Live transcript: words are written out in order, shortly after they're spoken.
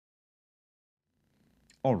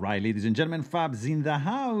All right, ladies and gentlemen, Fabs in the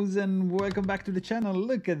house, and welcome back to the channel.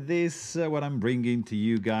 Look at this, what I'm bringing to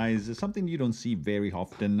you guys, something you don't see very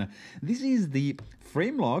often. This is the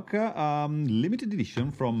frame lock limited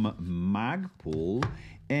edition from Magpul,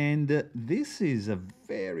 and this is a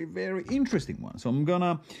very, very interesting one. So I'm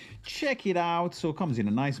gonna check it out. So it comes in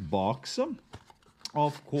a nice box.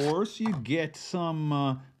 Of course, you get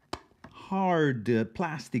some hard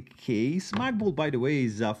plastic case. Magpul, by the way,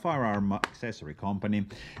 is a firearm accessory company.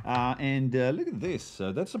 And look at this.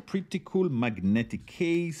 That's a pretty cool magnetic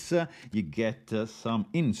case. You get some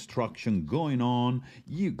instruction going on.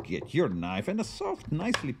 You get your knife and a soft,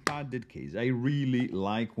 nicely padded case. I really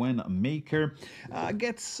like when a maker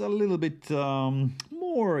gets a little bit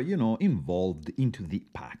more, involved into the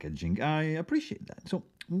packaging. I appreciate that. So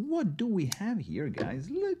what do we have here, guys?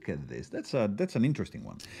 Look at this. That's an interesting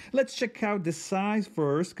one. Let's check out the size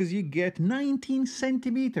first, because you get 19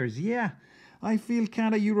 centimeters. Yeah, I feel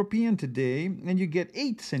kind of European today. And you get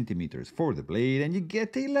 8 centimeters for the blade, and you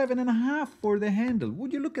get 11 and a half for the handle.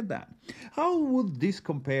 Would you look at that? How would this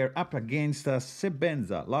compare up against a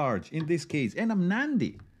Sebenza large, in this case, and a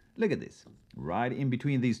Nandi? Look at this. Right in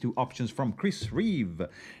between these two options from Chris Reeve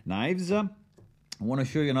Knives. I want to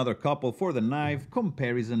show you another couple for the knife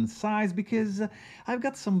comparison size, because I've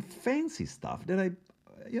got some fancy stuff that I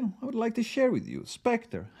would like to share with you.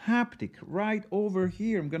 Spectre, Haptic, right over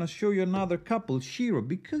here. I'm going to show you another couple, Shiro,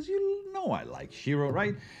 because you know I like Shiro,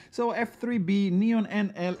 right? So F3B Neon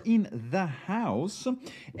NL in the house.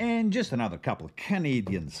 And just another couple,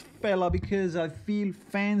 Canadians, fella, because I feel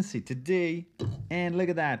fancy today. And look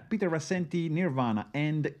at that, Peter Rassenti, Nirvana,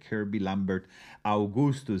 and Kirby Lambert,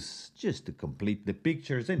 Augustus, just to complete the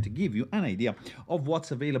pictures and to give you an idea of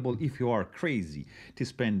what's available if you are crazy to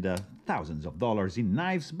spend thousands of dollars in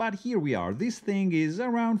knives. But here we are. This thing is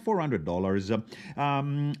around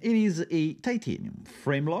 $400. It is a titanium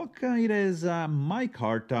frame lock. It has a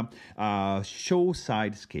micarta show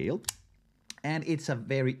side scale. And it's a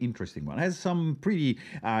very interesting one. It has some pretty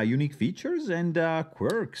unique features and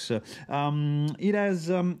quirks. It has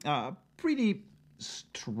a pretty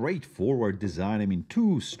straightforward design. I mean,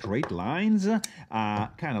 two straight lines,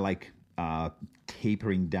 kind of like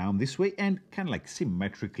tapering down this way and kind of like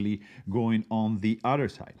symmetrically going on the other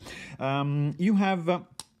side. You have a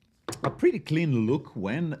pretty clean look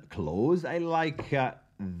when closed. I like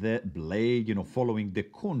the blade, following the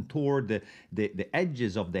contour, the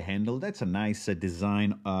edges of the handle. That's a nice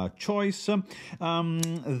design choice.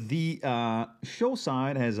 The show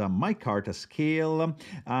side has a micarta scale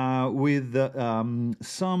with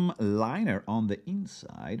some liner on the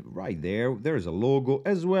inside. Right there, there's a logo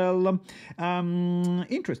as well.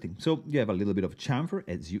 Interesting. So you have a little bit of chamfer,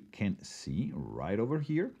 as you can see right over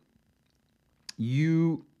here.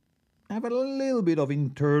 You have a little bit of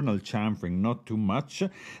internal chamfering, not too much.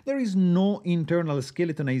 There is no internal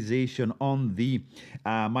skeletonization on the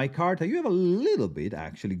micarta. You have a little bit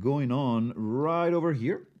actually going on right over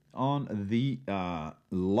here on the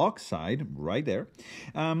lock side, right there.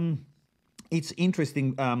 It's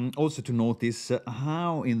interesting also to notice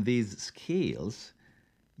how in these scales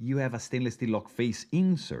you have a stainless steel lock face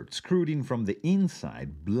insert screwed in from the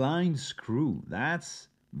inside, blind screw. That's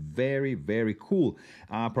very, very cool.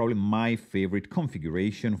 Probably my favorite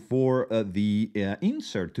configuration for the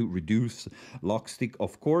insert to reduce lock stick,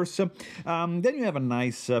 of course. Then you have a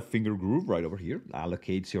nice finger groove right over here.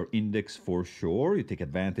 Allocates your index for sure. You take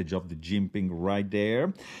advantage of the jimping right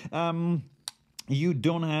there. You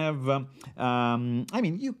don't have, I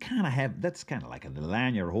mean, you kind of have, that's kind of like a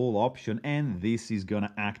lanyard hole option, and this is going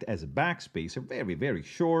to act as a backspacer, very, very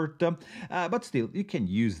short, but still, you can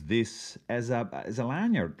use this as a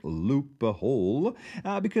lanyard loop hole,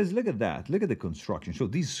 because look at that, look at the construction. So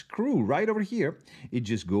this screw right over here, it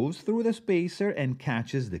just goes through the spacer and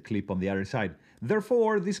catches the clip on the other side.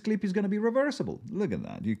 Therefore, this clip is going to be reversible. Look at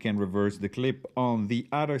that. You can reverse the clip on the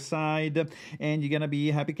other side, and you're going to be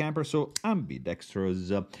a happy camper. So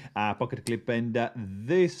ambidextrous pocket clip, and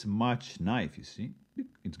this much knife, you see,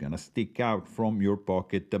 it's going to stick out from your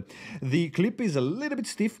pocket. The clip is a little bit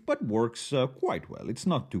stiff, but works quite well. It's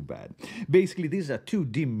not too bad. Basically, this is a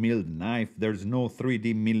 2D milled knife. There's no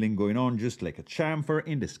 3D milling going on, just like a chamfer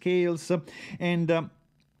in the scales. And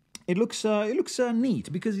it looks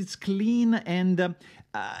neat because it's clean and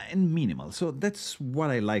minimal. So that's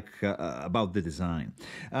what I like about the design.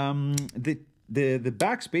 The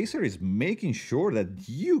backspacer is making sure that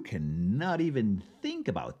you cannot even think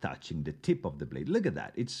about touching the tip of the blade. Look at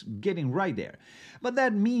that. It's getting right there. But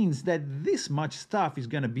that means that this much stuff is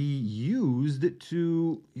going to be used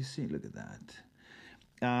to, you see, look at that.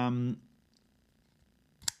 There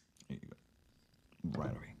you go.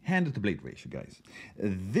 Right away. handle to blade ratio, guys.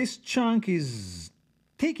 This chunk is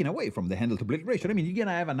taken away from the handle to blade ratio. I mean, you're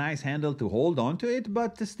gonna have a nice handle to hold on to it,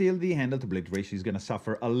 but still the handle to blade ratio is gonna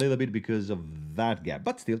suffer a little bit because of that gap.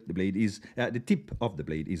 But still, the blade is the tip of the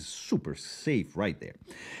blade is super safe right there.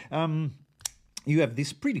 You have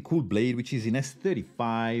this pretty cool blade, which is in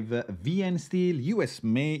S35, VN steel,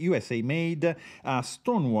 USA made,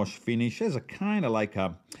 stonewash finish. Has a kind of like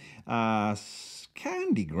a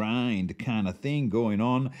candy grind kind of thing going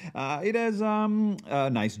on. It has a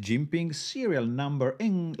nice jimping, serial number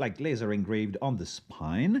like laser engraved on the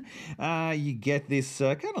spine. You get this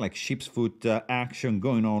kind of like ship's foot action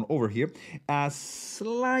going on over here.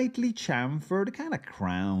 Slightly chamfered, kind of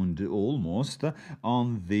crowned almost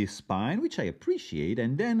on the spine, which I appreciate.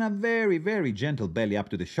 And then a very, very gentle belly up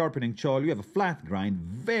to the sharpening choil. You have a flat grind,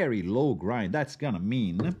 very low grind. That's gonna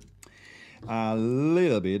mean a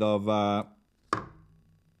little bit of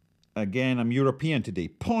again, I'm European today,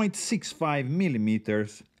 0.65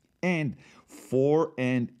 millimeters and 4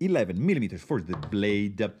 and 11 millimeters for the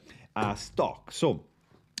blade stock. So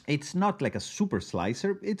it's not like a super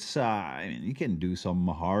slicer. It's, I mean, you can do some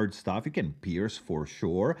hard stuff. You can pierce for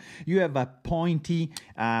sure. You have a pointy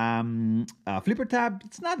flipper tab.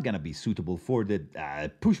 It's not going to be suitable for the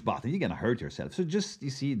push button. You're going to hurt yourself. So just, you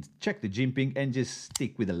see, check the jimping and just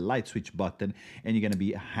stick with the light switch button and you're going to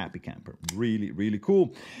be a happy camper. Really, really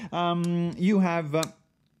cool. You have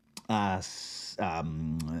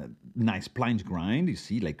nice planche grind, you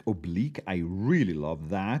see, like oblique. I really love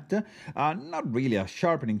that. Not really a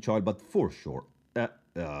sharpening choil, but for sure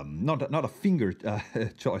not a finger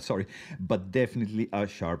choil, sorry, but definitely a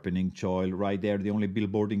sharpening choil right there. The only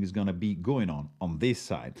billboarding is gonna be going on this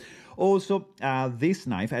side. Also, this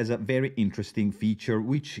knife has a very interesting feature,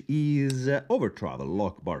 which is over travel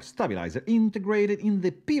lock bar stabilizer integrated in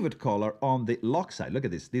the pivot collar on the lock side. Look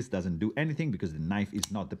at this. This doesn't do anything because the knife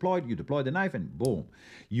is not deployed. You deploy the knife and boom,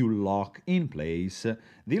 you lock in place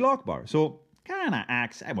the lock bar. So kind of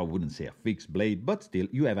acts, I wouldn't say a fixed blade, but still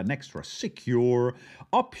you have an extra secure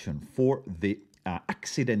option for the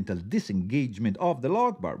accidental disengagement of the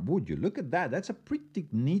lock bar. Would you look at that? That's a pretty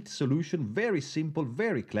neat solution, very simple,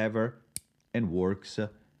 very clever, and works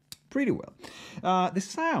pretty well. The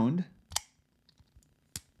sound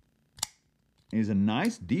is a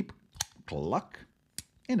nice deep cluck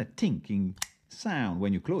and a tinking sound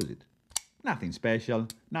when you close it. Nothing special,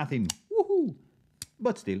 nothing woohoo,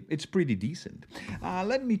 but still, it's pretty decent.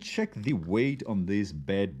 Let me check the weight on this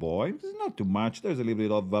bad boy. It's not too much. There's a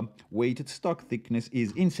little bit of weight. Its stock thickness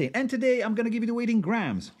is insane. And today, I'm going to give you the weight in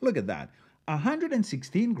grams. Look at that.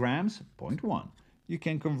 116 grams, 0.1. You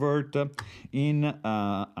can convert in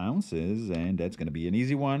ounces, and that's going to be an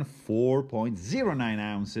easy one. 4.09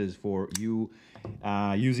 ounces for you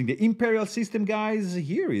using the Imperial system, guys.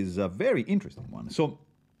 Here is a very interesting one. So,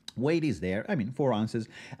 weight is there. I mean, 4 ounces.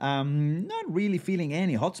 Not really feeling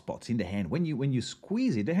any hot spots in the hand. When you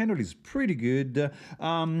squeeze it, the handle is pretty good.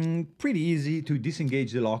 Pretty easy to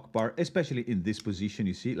disengage the lock bar, especially in this position.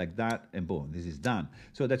 You see, like that, and boom, this is done.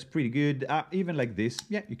 So that's pretty good. Even like this,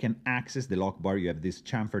 yeah, you can access the lock bar. You have this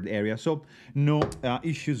chamfered area, so no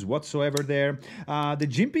issues whatsoever there. The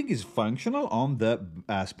jimping is functional on the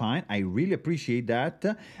spine. I really appreciate that.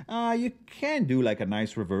 You can do like a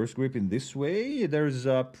nice reverse grip in this way. There's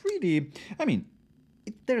pretty, I mean,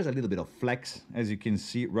 there's a little bit of flex, as you can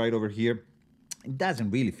see right over here. It doesn't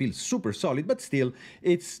really feel super solid, but still,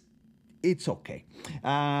 it's okay.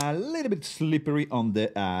 A little bit slippery on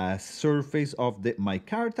the surface of the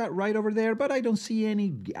micarta right over there, but I don't see any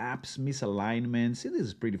gaps, misalignments. It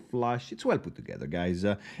is pretty flush. It's well put together, guys.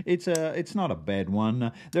 It's not a bad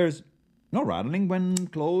one. There's no rattling when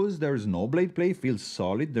closed. There's no blade play. Feels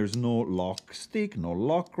solid. There's no lock stick, no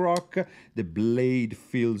lock rock. The blade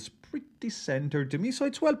feels pretty centered to me, so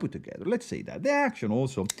it's well put together. Let's say that. The action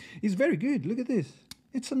also is very good. Look at this.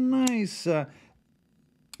 It's a nice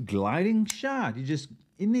gliding shot. It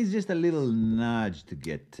needs just a little nudge to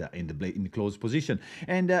get in the blade in the closed position,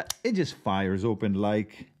 and it just fires open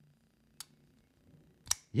like,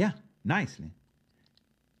 yeah, nicely.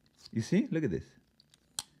 You see? Look at this.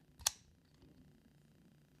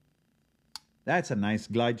 That's a nice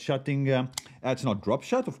glide shotting. That's not drop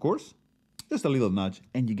shot, of course. Just a little nudge,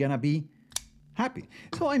 and you're gonna be happy.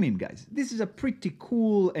 So, I mean, guys, this is a pretty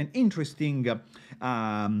cool and interesting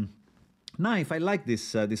knife. I like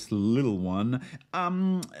this this little one.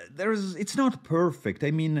 It's not perfect.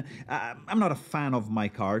 I mean, I'm not a fan of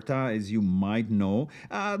micarta, as you might know.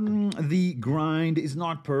 The grind is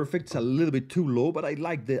not perfect. It's a little bit too low, but I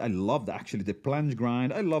love actually the planche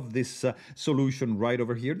grind. I love this solution right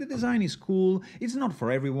over here. The design is cool. It's not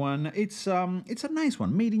for everyone. It's a nice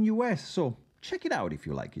one, made in US. So check it out if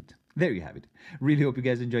you like it. There you have it. Really hope you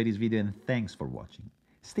guys enjoyed this video, and thanks for watching.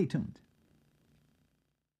 Stay tuned.